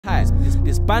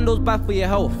This bando's bad for your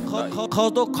health.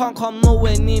 Cause though can't come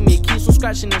nowhere near me, keeps on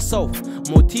scratching itself.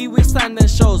 More tea with sand and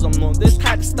shows, I'm not this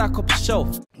type to stack up a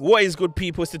shelf. What is good,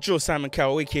 people? It's the Joe Simon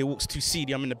Cowell, aka Walks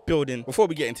 2CD. I'm in the building. Before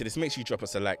we get into this, make sure you drop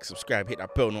us a like, subscribe, hit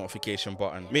that bell notification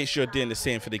button. Make sure you're doing the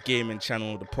same for the gaming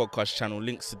channel, the podcast channel.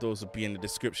 Links to those will be in the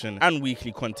description, and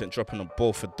weekly content dropping on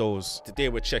both of those. Today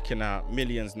we're checking out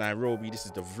M1LLIONZ Nairobi. This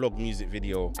is the vlog music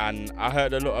video, and I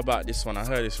heard a lot about this one. I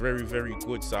heard it's very, very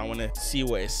good, so I want to see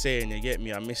what it's saying. You get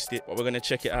me? I missed it, but we're gonna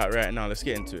check it out right now. Let's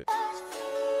get into it.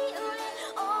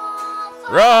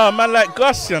 Raw man, like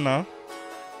Gus, you know.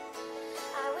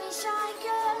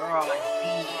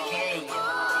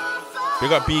 We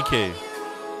got BK.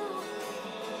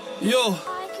 Yo.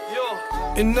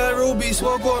 In Nairobi, so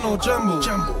I got no jambo.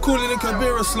 Calling in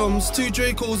Kabira slums, 2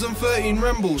 Dracos and 13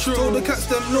 Rambles. Told the cats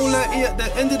them no light at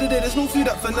the end of the day, there's no food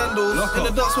at Fernando's. In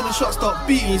the dance when the shots start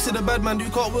beating, you see the bad man do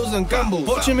cartwheels and gamble.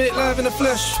 Watch him it live in the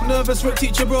flesh, nervous rep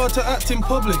teacher bro to act in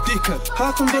public. Dickhead,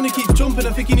 how come Donny keep jumping?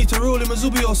 I think you need to roll him a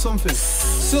Zubi or something.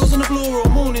 Sales on the floor or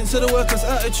moaning, so the workers'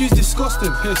 attitude's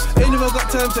disgusting. Ain't never got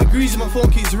time to grease, my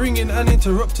phone keeps ringing and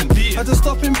interrupting. Had to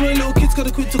stop him, brain little kids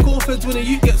gotta quit to call feds when the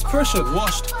youth gets pressured.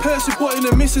 Washed, parents reporting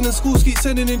them missing and schools keep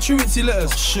sending in truancy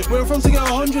letters. Where I'm from to get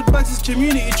 100 bags is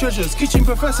community treasures. Kitchen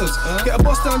professors, get a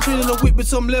bus down train and a whip with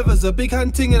some levers, a big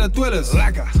hand ting and a dwellers.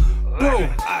 Bro,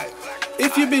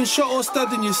 if you've been shot or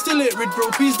stabbed and you still ain't rid, bro,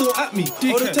 please don't at me.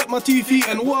 Or take my 2 feet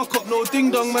and walk up, no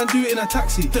ding dong, man, do it in a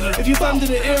taxi. If you found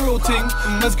the aero ting,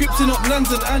 man's gripping up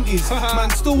nans and aunties. Man,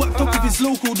 still whacked up if it's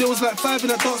local, there was like 5 in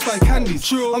a dance by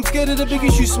Candies. I'm scared of the big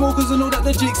issue smokers, I know that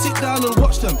the jigs sit down and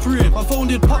watch them. My phone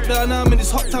did pop down, now I'm in this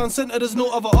hot town centre, there's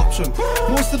no other option.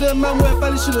 Most of them man wear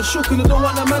balance in a shook and I don't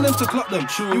want the man them to clock them.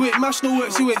 You ain't mashed no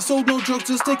works, you ain't sold no drugs,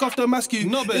 just take off the mask you.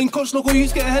 In coach local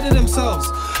youths get ahead of themselves.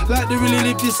 Like they really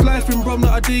live this life in Brum,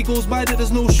 not a day goes by that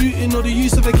there's no shooting or the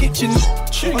use of a kitchen.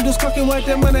 I'm just cracking why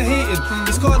them man are hating.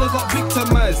 This car they got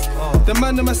victimized. The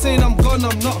man them are saying I'm gone,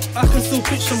 I'm not. I can still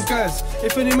pitch some guys.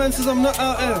 If any man says I'm not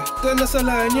out here, then that's a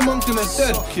lie and your mom's gonna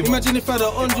dead. Imagine if I had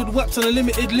 100 whaps on a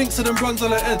limited links to them runs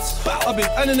on the heads. I've been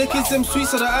handing the kids them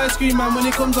sweets of the ice cream man when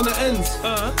it comes on the ends.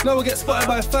 Now I get spotted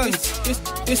by fans.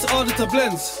 It's harder to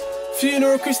blend.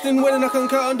 Funeral, Christian wedding, I can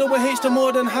count on double H to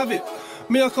more than have it.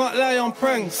 Me, I can't lie on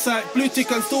prang. Sight, blue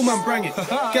tick and still man brang it.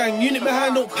 Gang, unit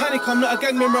behind, don't panic. I'm not a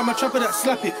gang member, I'm a trapper that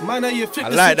slap it. Man, you flip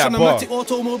the switch on the matic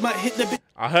auto mode, might hit the bit.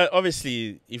 I heard,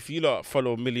 obviously, if you lot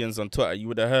follow M1LLIONZ on Twitter, you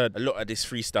would have heard a lot of this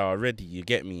freestyle already, you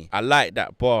get me? I like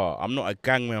that bar. I'm not a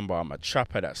gang member, I'm a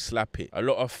trapper that slap it. A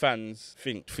lot of fans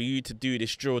think for you to do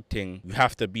this drill thing, you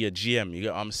have to be a GM, you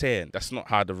get what I'm saying? That's not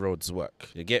how the roads work,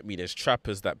 you get me? There's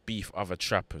trappers that beef other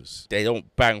trappers. They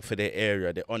don't bang for their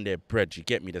area, they're on their bread, you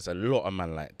get me? There's a lot of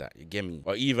man like that, you get me?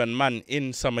 Or even man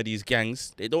in some of these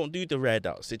gangs, they don't do the red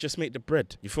outs, they just make the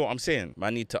bread. You feel what I'm saying? Man,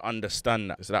 I need to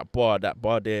understand that. So that bar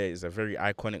there is a very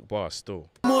iconic bar still.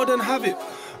 More than have it.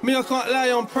 Me, I can't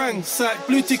lie on prang. Sight,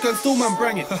 blue tick and still man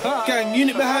brang it. Gang,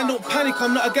 unit behind, don't panic.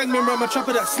 I'm not a gang member, I'm a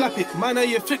trapper that slap it. Man,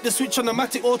 you flip the switch on the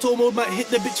matic auto mode, might hit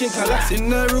the bitch and collapse. In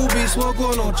Nairobi, so I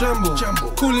got no jambo.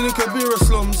 Calling in Kabira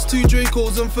slums, 2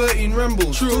 Dracos and 13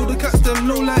 Rambles. Told the cats them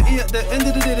no light at the end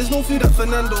of the day, there's no food at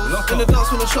Fernando's. In the dance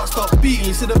when the shots start beating,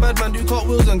 you see the bad man do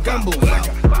cartwheels and gamble.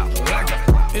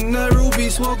 In Nairobi,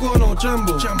 so I got no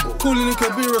jambo. Calling in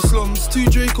Kabira slums, 2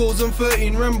 Dracos and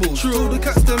 13 Rambles. Told the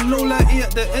cats them no light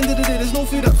at the end of the day, there's no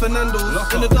food at Fernando's.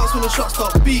 In the dance when the shots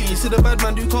start beating, you see the bad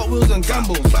man do cartwheels and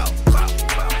gamble.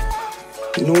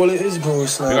 You know what it is, bro?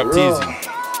 It's like,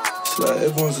 it's like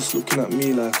everyone's just looking at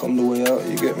me like I'm the way out,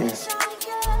 you get me?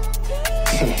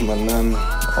 My nan,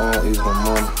 aunties, my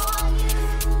mum,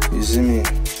 you see me?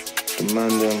 The man,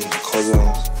 them,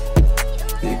 cousins,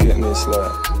 you get me? It's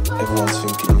like everyone's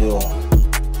thinking, yo,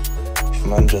 if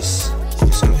man just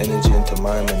put some energy into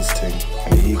my man's thing,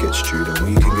 and he gets through, then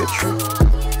we can get through.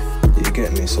 You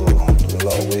get me? So there's a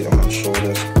lot of weight on my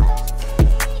shoulders.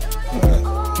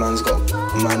 Man's got a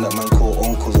man that man call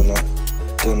uncles and that.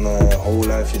 Done my whole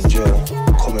life in jail,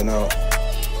 coming out.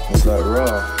 It's like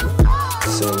raw,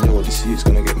 saying, yo, this youth's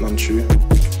gonna get man through.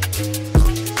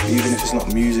 Even if it's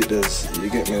not music, there's, you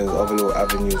get me, there's other little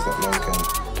avenues that man can,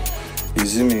 you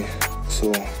see me?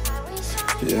 So,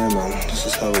 yeah man, this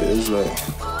is how it is, like,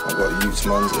 I got youths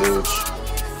man's age,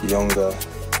 younger,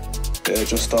 they're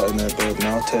just starting their birth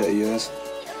now, 30 years,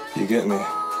 you get me?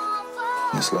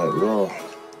 It's like, raw,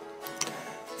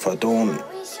 if I don't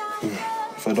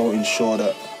ensure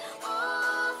that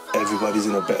everybody's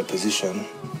in a better position,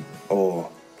 or,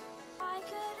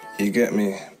 you get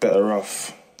me, better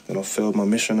off, then I failed my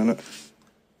mission, innit?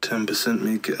 10%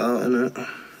 make it out, innit?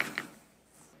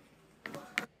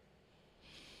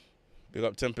 Big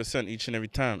up 10% each and every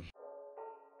time.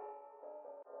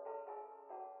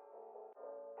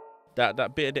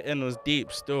 that bit at the end was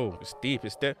deep still. It's deep.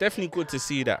 It's definitely good to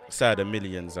see that side of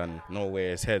Millions and know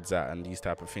where his head's at and these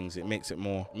type of things. It makes it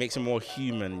more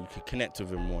human. You can connect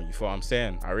with him more. You feel what I'm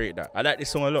saying? I rate that. I like this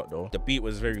song a lot though. The beat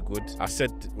was very good. I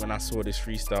said when I saw this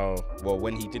freestyle, well,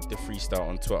 when he did the freestyle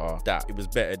on Twitter, that it was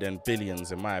better than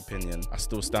Billions in my opinion. I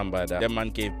still stand by that. Them man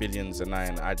gave Billions a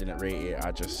 9. I didn't rate it.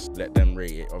 I just let them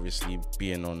rate it. Obviously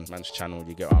being on man's channel,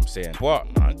 you get what I'm saying. But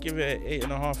I give it an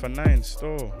 8.5 and 9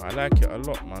 still. I like it a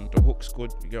lot, man. The hook's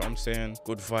good. You get what I'm saying?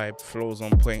 Good vibe, flows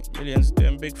on point. Millions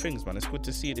doing big things, man. It's good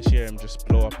to see this year him just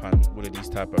blow up and all of these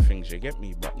type of things. You get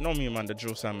me? But know me, man. The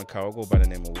Joe Simon cow. I'll go by the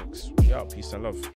name of Wooks. Yeah, peace and love.